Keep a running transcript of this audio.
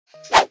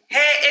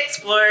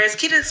Explorers,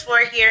 Keto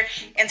Explorer here,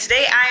 and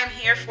today I am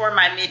here for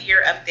my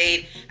mid-year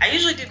update. I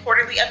usually do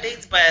quarterly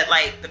updates, but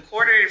like the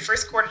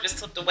first quarter just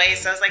slipped away,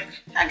 so I was like,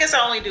 I guess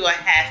I'll only do a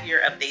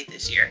half-year update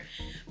this year.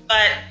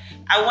 But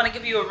I want to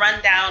give you a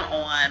rundown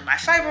on my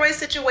fibroid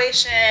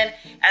situation,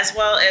 as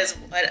well as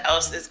what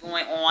else is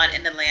going on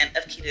in the land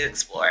of Keto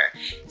Explorer.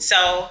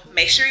 So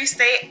make sure you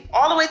stay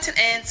all the way to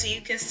the end so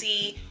you can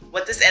see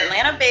what this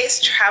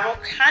Atlanta-based travel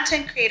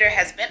content creator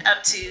has been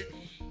up to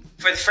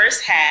for the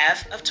first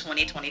half of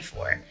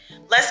 2024.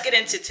 Let's get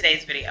into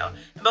today's video.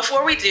 And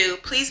before we do,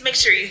 please make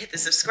sure you hit the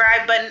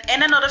subscribe button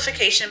and the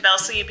notification bell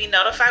so you'll be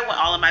notified when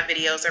all of my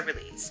videos are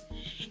released.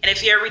 And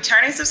if you're a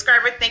returning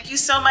subscriber, thank you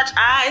so much.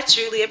 I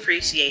truly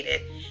appreciate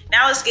it.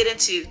 Now let's get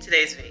into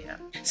today's video.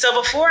 So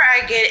before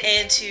I get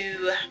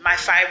into my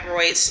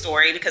fibroid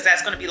story, because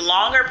that's going to be the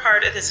longer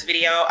part of this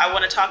video, I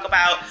want to talk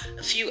about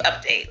a few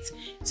updates.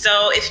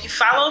 So if you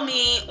follow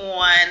me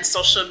on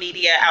social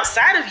media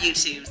outside of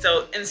YouTube,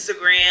 so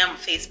Instagram,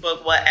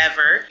 Facebook,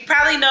 whatever, you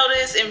probably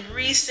noticed in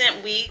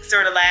recent weeks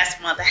or the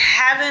last month, I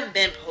haven't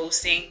been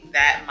posting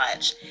that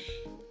much.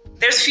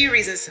 There's a few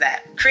reasons to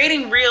that.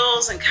 Creating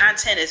reels and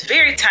content is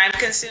very time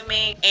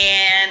consuming,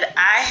 and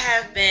I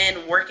have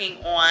been working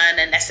on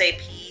an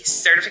SAP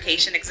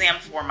certification exam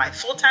for my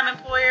full-time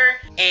employer,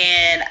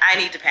 and I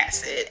need to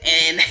pass it,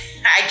 and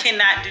I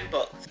cannot do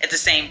both at the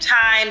same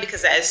time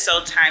because that is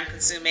so time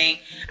consuming.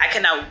 I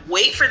cannot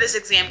wait for this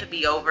exam to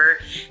be over.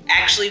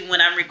 Actually, when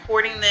I'm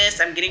recording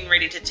this, I'm getting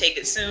ready to take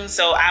it soon,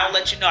 so I'll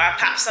let you know. I'll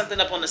pop something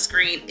up on the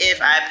screen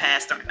if I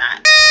passed or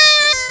not.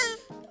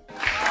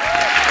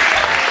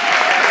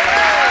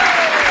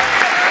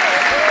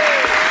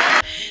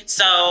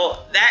 So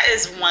that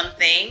is one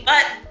thing,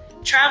 but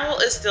travel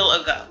is still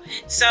a go.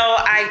 So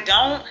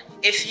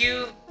if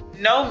you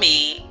know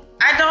me,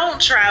 I don't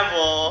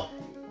travel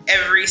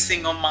every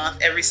single month,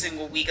 every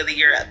single week of the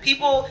year.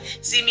 People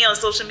see me on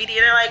social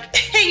media, they're like,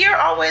 hey, you're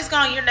always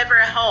gone, you're never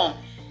at home.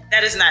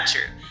 That is not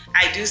true.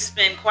 I do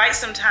spend quite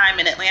some time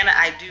in Atlanta.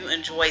 I do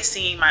enjoy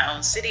seeing my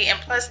own city. And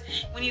plus,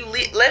 when you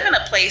live in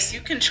a place, you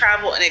can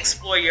travel and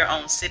explore your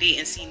own city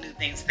and see new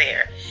things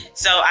there.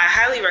 So I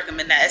highly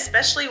recommend that,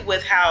 especially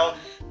with how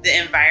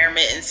the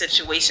environment and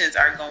situations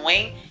are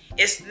going.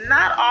 It's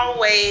not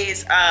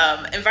always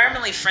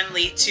environmentally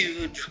friendly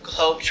to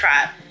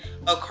globetrot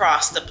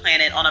across the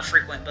planet on a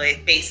frequent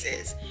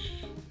basis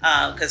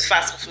because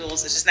fossil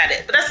fuels is just not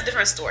it. But that's a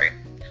different story.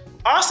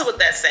 Also, with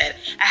that said,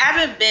 I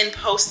haven't been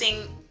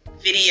posting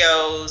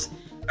videos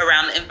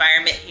around the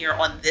environment here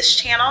on this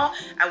channel.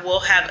 I will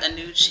have a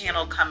new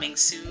channel coming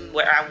soon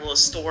where I will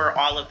store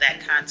all of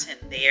that content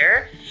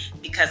there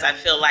because I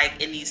feel like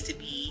it needs to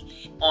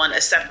be on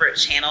a separate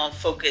channel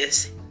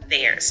focus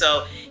there.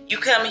 So you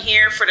come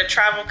here for the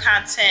travel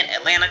content,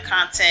 Atlanta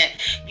content,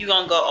 you're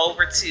gonna go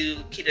over to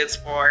Keto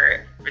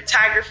Explorer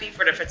Photography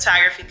for the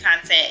photography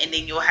content, and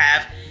then you'll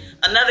have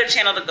another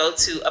channel to go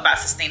to about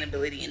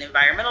sustainability and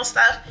environmental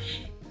stuff.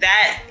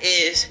 That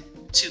is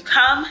to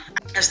come.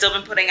 I've still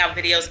been putting out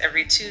videos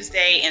every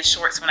Tuesday and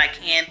shorts when I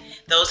can.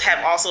 Those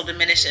have also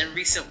diminished in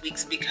recent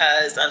weeks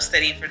because of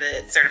studying for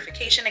the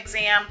certification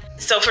exam.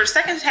 So for the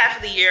second half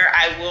of the year,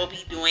 I will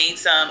be doing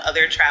some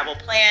other travel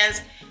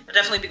plans. I'll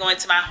definitely be going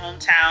to my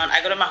hometown. I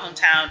go to my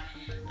hometown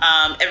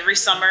every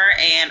summer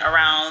and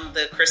around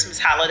the Christmas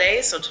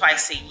holidays, so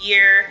twice a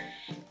year.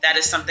 That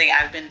is something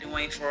I've been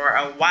doing for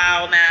a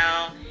while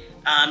now.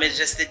 It's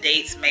just the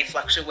dates may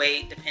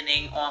fluctuate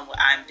depending on what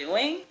I'm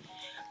doing.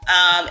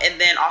 And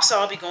then also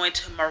I'll be going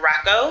to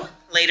Morocco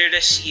later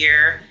this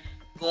year,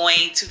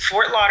 going to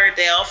Fort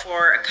Lauderdale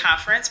for a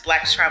conference,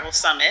 Black Travel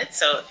Summit.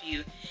 So if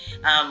you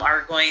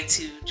are going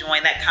to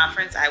join that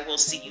conference, I will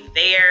see you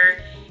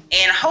there.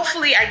 And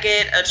hopefully I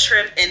get a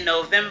trip in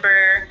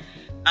November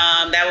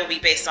that will be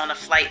based on a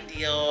flight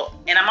deal.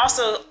 And I'm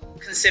also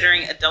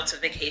considering a Delta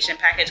vacation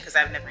package because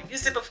I've never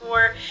used it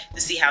before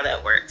to see how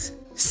that works.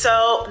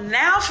 So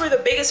now for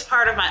the biggest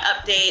part of my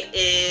update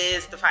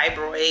is the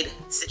fibroid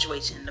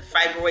situation, the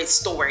fibroid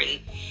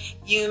story.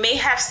 You may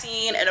have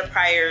seen in a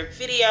prior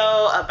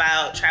video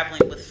about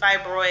traveling with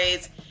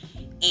fibroids,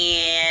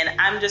 and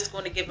I'm just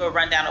going to give a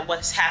rundown of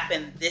what's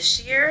happened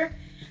this year.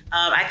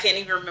 I can't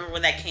even remember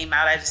when that came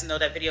out. I just know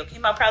that video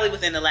came out probably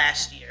within the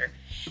last year.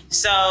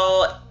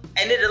 So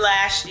ended the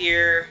last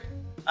year,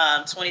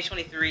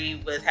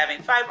 2023, with having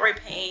fibroid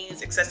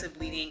pains, excessive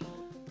bleeding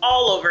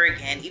all over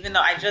again, even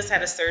though I just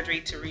had a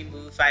surgery to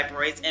remove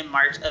fibroids in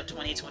March of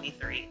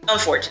 2023.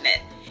 Unfortunate.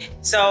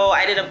 So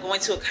I ended up going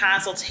to a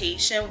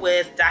consultation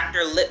with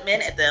Dr.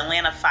 Lippman at the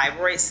Atlanta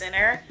Fibroid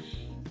Center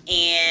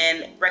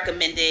and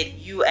recommended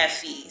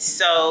UFE,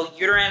 so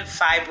uterine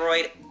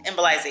fibroid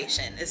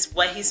embolization. It's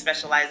what he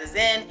specializes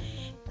in.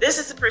 This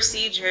is a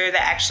procedure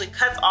that actually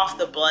cuts off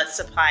the blood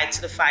supply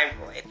to the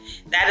fibroid.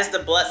 That is the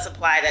blood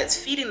supply that's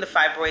feeding the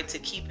fibroid to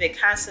keep it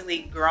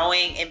constantly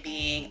growing and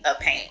being a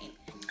pain.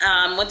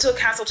 Went to a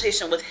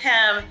consultation with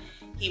him.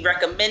 He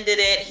recommended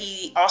it.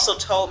 He also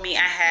told me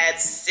I had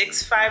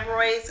 6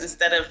 fibroids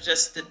instead of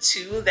just the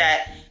 2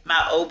 that my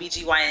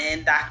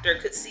OBGYN doctor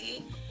could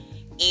see.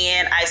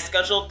 and I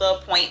scheduled the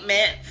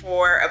appointment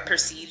for a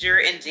procedure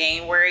in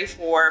January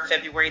for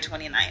February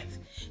 29th.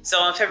 So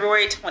on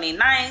February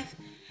 29th,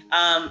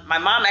 my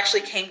mom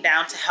actually came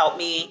down to help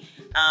me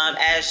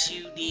as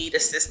you need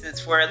assistance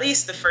for at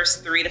least the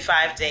first 3 to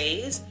 5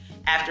 days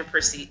after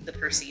the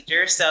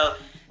procedure. So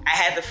I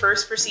had the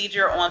first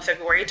procedure on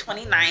February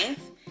 29th,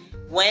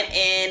 went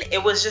in.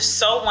 It was just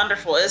so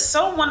wonderful. It's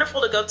so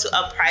wonderful to go to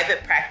a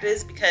private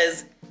practice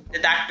because the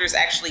doctors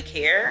actually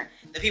care.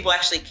 The people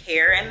actually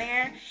care in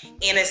there,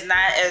 and it's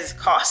not as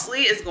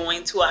costly as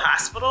going to a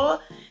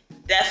hospital.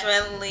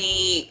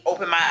 Definitely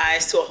opened my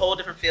eyes to a whole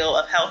different field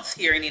of health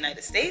here in the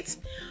United States.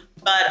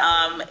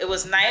 But it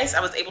was nice.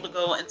 I was able to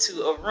go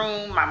into a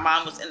room. My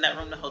mom was in that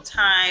room the whole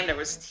time. There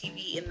was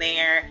TV in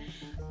there.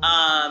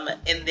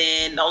 And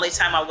then the only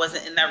time I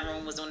wasn't in that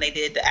room was when they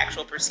did the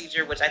actual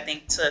procedure, which I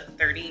think took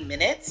 30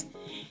 minutes.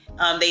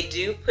 They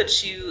do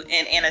put you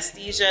in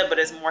anesthesia, but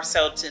it's more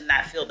so to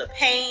not feel the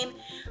pain,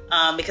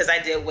 because I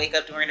did wake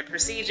up during the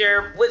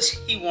procedure, which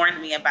he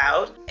warned me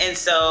about. And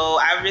so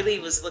I really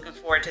was looking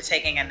forward to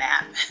taking a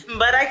nap,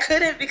 but I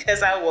couldn't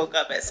because I woke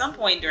up at some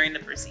point during the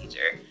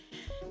procedure.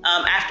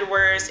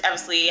 Afterwards,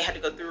 obviously I had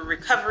to go through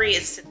recovery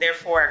and sit there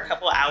for a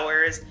couple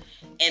hours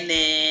and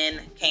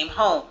then came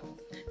home.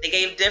 They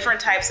gave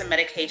different types of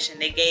medication.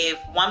 They gave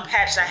one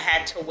patch I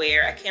had to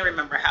wear. I can't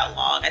remember how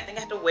long. I think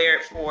I had to wear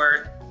it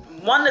for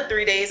 1 to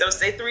 3 days. I would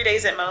say 3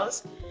 days at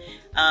most.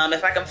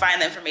 If I can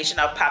find the information,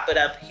 I'll pop it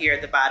up here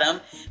at the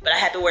bottom. But I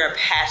had to wear a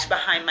patch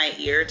behind my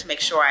ear to make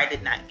sure I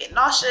did not get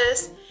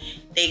nauseous.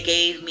 They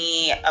gave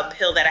me a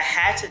pill that I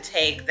had to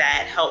take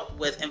that helped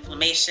with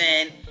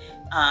inflammation,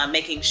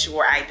 making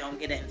sure I don't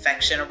get an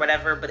infection or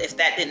whatever. But if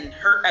that didn't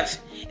hurt,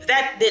 if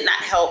that did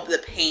not help the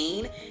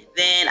pain,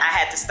 then I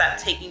had to stop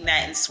taking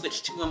that and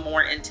switch to a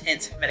more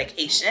intense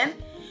medication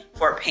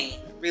for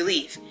pain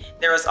relief.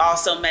 There was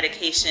also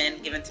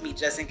medication given to me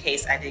just in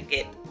case I did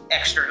get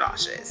extra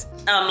nauseous.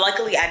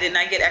 Luckily, I did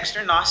not get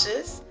extra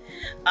nauseous,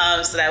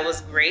 so that was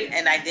great,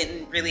 and I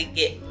didn't really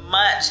get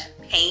much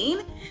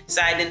pain,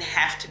 so I didn't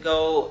have to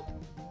go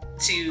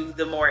to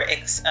the more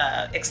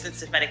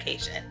extensive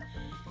medication.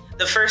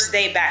 The first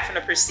day back from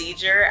the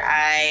procedure,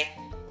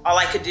 all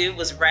I could do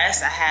was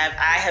rest. I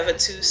have a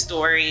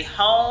 2-story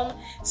home,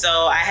 so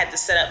I had to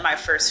set up my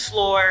first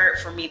floor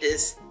for me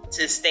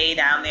to stay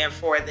down there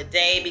for the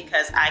day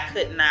because I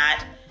could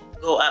not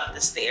go up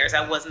the stairs.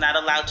 I was not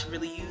allowed to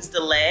really use the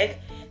leg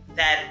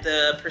that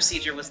the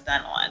procedure was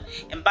done on.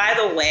 And by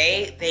the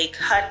way, they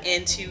cut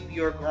into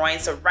your groin,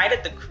 so right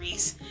at the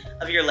crease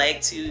of your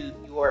leg to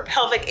your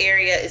pelvic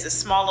area is a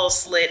small little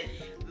slit,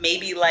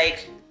 maybe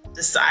like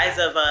the size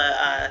of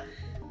a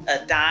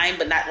dime,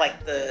 but not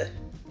like the,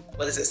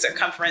 what is it,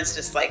 circumference,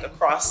 just like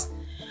across,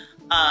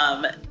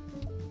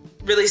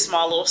 really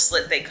small little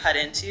slit they cut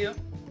into.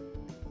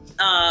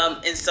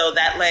 And so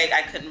that leg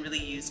I couldn't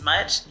really use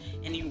much,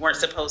 and you weren't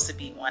supposed to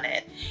be on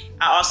it.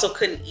 I also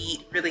couldn't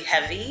eat really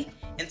heavy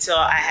until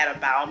I had a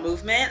bowel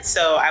movement.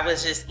 So I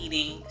was just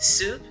eating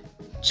soup,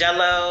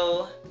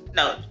 Jello.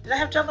 No, did I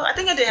have Jello? I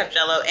think I did have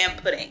Jello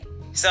and pudding.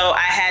 So I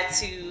had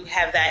to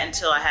have that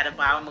until I had a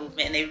bowel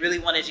movement, and they really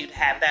wanted you to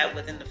have that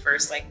within the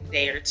first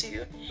day or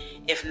two.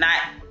 If not,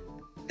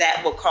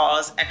 that will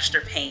cause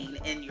extra pain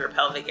in your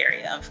pelvic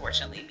area,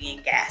 unfortunately,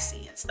 being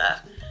gassy and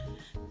stuff.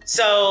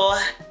 So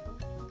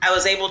I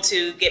was able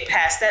to get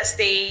past that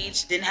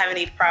stage, didn't have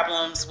any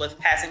problems with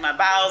passing my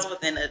bowels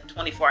within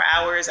 24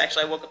 hours.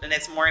 Actually, I woke up the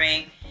next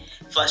morning,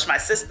 flushed my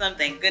system,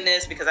 thank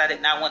goodness, because I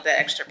did not want that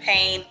extra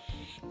pain.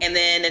 And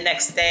then the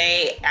next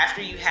day,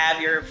 after you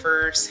have your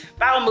first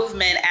bowel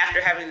movement, after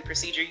having the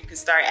procedure, you can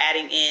start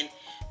adding in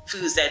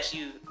foods that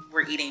you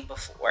were eating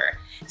before.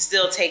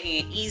 Still taking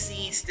it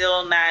easy,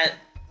 still not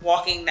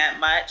walking that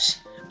much,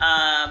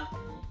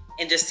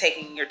 and just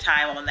taking your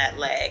time on that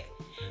leg.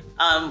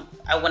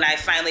 When I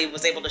finally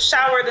was able to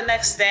shower the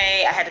next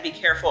day, I had to be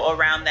careful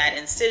around that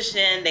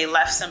incision. They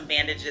left some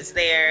bandages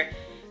there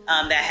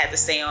that I had to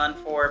stay on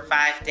for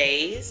 5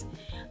 days.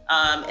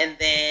 And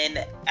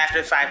then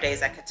after 5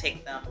 days, I could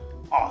take them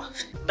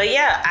off. But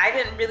yeah, I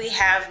didn't really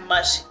have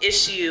much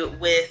issue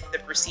with the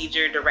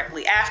procedure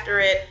directly after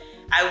it.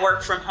 I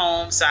worked from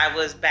home, so I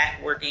was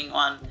back working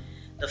on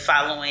the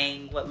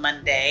following,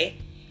 Monday.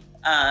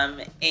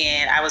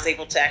 And I was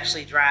able to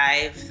actually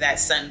drive that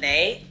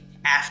Sunday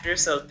after,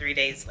 so 3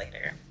 days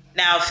later.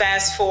 Now,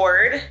 fast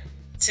forward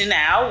to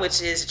now,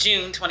 which is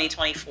June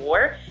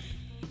 2024.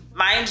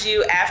 Mind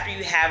you, after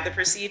you have the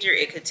procedure,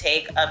 it could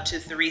take up to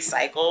 3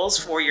 cycles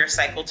for your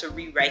cycle to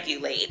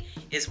re-regulate,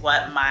 is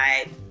what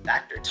my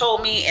doctor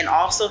told me. And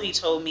also he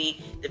told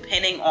me,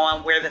 depending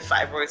on where the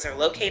fibroids are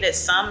located,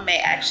 some may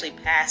actually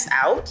pass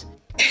out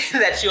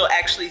that you'll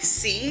actually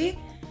see,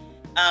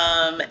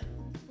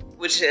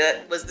 which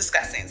was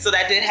disgusting. So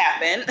that did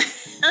happen.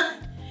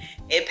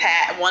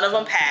 One of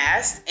them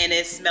passed, and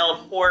it smelled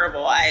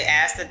horrible. I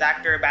asked the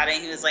doctor about it,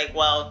 and he was like,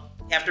 well,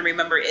 you have to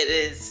remember it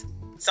is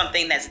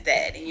something that's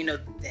dead, and you know,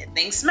 dead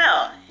things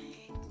smell.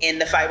 And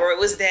the fibroid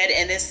was dead,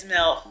 and it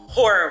smelled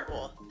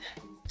horrible.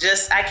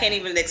 I can't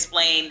even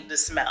explain the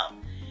smell.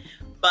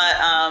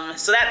 But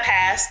so that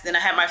passed. Then I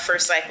had my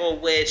first cycle,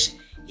 which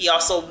he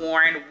also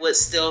warned would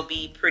still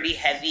be pretty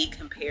heavy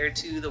compared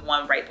to the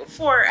one right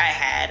before I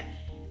had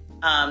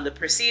the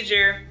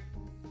procedure.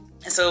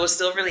 And so it was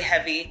still really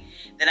heavy.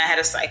 Then I had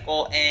a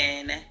cycle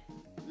in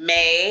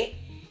May,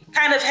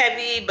 kind of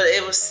heavy, but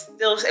it was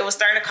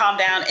starting to calm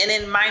down. And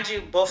then mind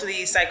you, both of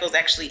these cycles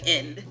actually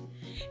end,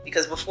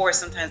 because before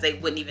sometimes they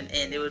wouldn't even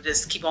end. It would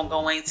just keep on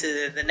going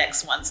to the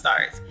next one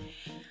starts.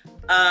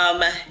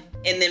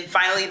 And then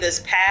finally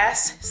this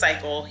past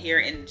cycle here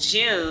in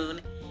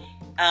June,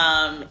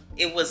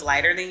 it was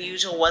lighter than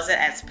usual, wasn't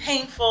as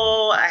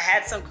painful. I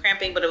had some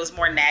cramping, but it was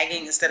more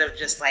nagging instead of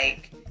just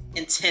like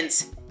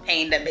intense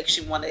pain that makes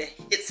you want to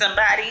hit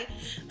somebody.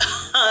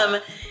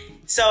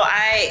 So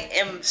I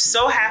am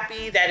so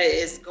happy that it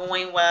is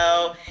going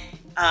well.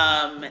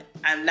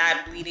 I'm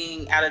not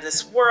bleeding out of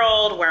this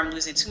world where I'm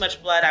losing too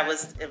much blood. I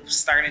was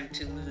starting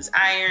to lose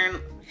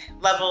iron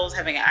levels,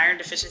 having an iron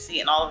deficiency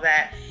and all of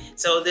that.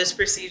 So this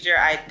procedure,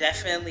 I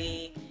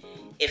definitely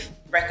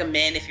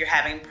recommend if you're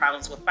having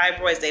problems with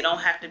fibroids. They don't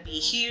have to be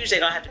huge. They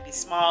don't have to be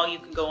small. You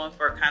can go in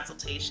for a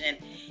consultation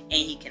and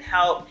he can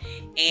help.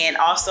 And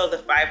also the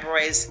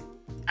fibroids,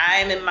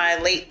 I'm in my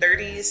late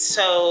 30s,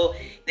 so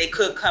they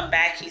could come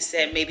back, he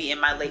said, maybe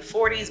in my late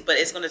 40s, but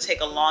it's going to take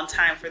a long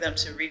time for them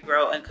to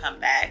regrow and come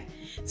back.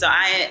 So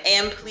I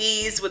am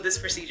pleased with this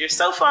procedure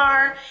so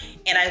far,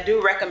 and I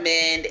do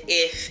recommend,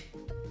 if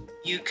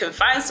you can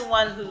find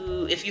someone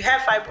who, if you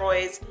have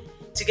fibroids,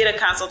 to get a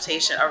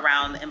consultation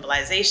around the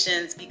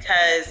embolizations,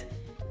 because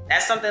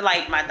that's something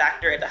like my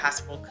doctor at the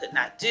hospital could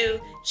not do.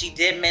 She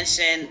did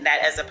mention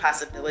that as a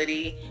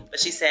possibility, but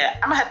she said,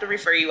 I'm gonna have to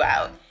refer you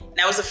out. And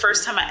that was the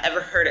first time I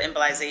ever heard of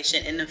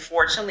embolization. And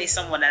unfortunately,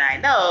 someone that I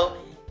know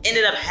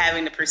ended up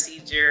having the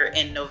procedure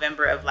in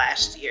November of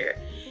last year.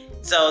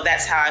 So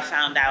that's how I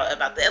found out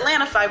about the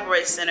Atlanta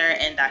Fibroid Center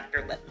and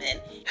Dr. Lippman.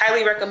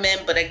 Highly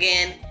recommend, but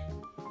again,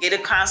 get a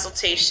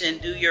consultation,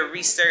 do your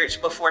research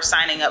before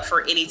signing up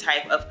for any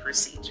type of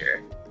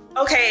procedure.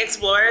 Okay,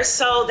 explorers,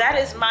 so that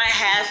is my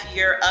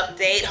half-year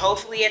update.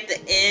 Hopefully at the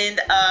end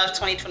of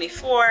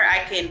 2024, I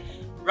can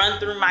run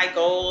through my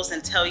goals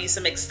and tell you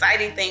some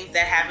exciting things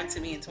that happened to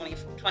me in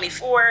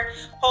 2024.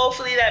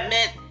 Hopefully that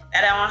meant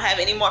that I don't have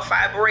any more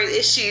fibroid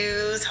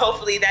issues.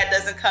 Hopefully that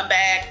doesn't come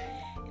back.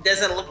 It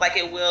doesn't look like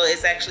it will.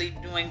 It's actually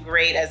doing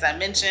great, as I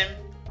mentioned.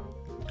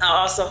 I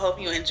also hope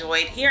you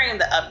enjoyed hearing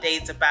the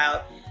updates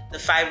about the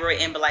fibroid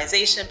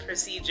embolization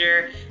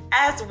procedure,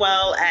 as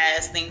well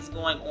as things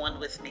going on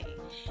with me.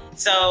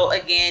 So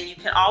again, you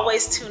can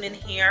always tune in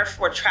here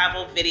for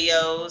travel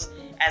videos.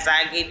 As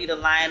I gave you the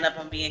lineup, I'm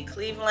gonna be in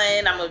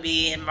Cleveland, I'm gonna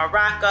be in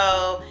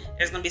Morocco,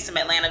 there's gonna be some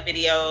Atlanta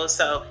videos.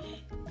 So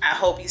I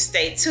hope you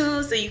stay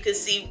tuned so you can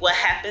see what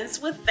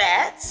happens with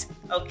that,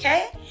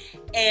 okay?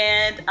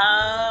 And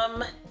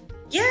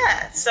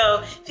yeah,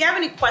 so if you have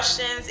any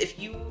questions, if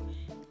you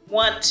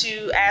want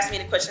to ask me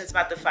any questions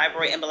about the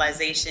fibroid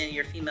embolization,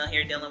 you're female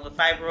here dealing with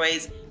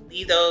fibroids,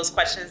 leave those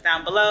questions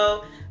down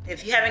below.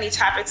 If you have any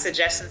topic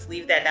suggestions,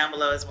 leave that down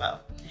below as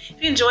well.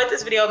 If you enjoyed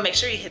this video, make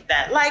sure you hit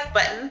that like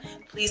button.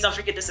 Please don't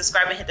forget to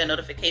subscribe and hit the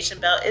notification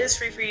bell. It is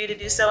free for you to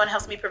do so and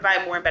helps me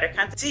provide more and better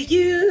content to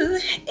you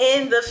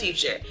in the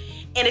future.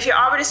 And if you're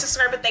already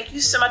subscribed, thank you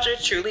so much. I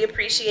truly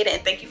appreciate it.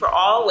 And thank you for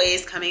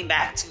always coming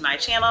back to my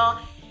channel.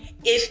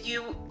 If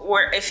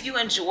you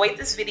enjoyed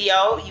this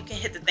video, you can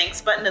hit the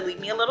thanks button to leave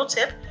me a little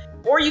tip,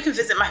 or you can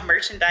visit my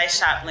merchandise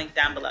shop link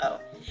down below.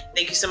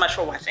 Thank you so much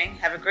for watching.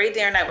 Have a great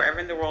day or night wherever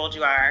in the world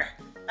you are.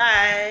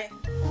 Bye.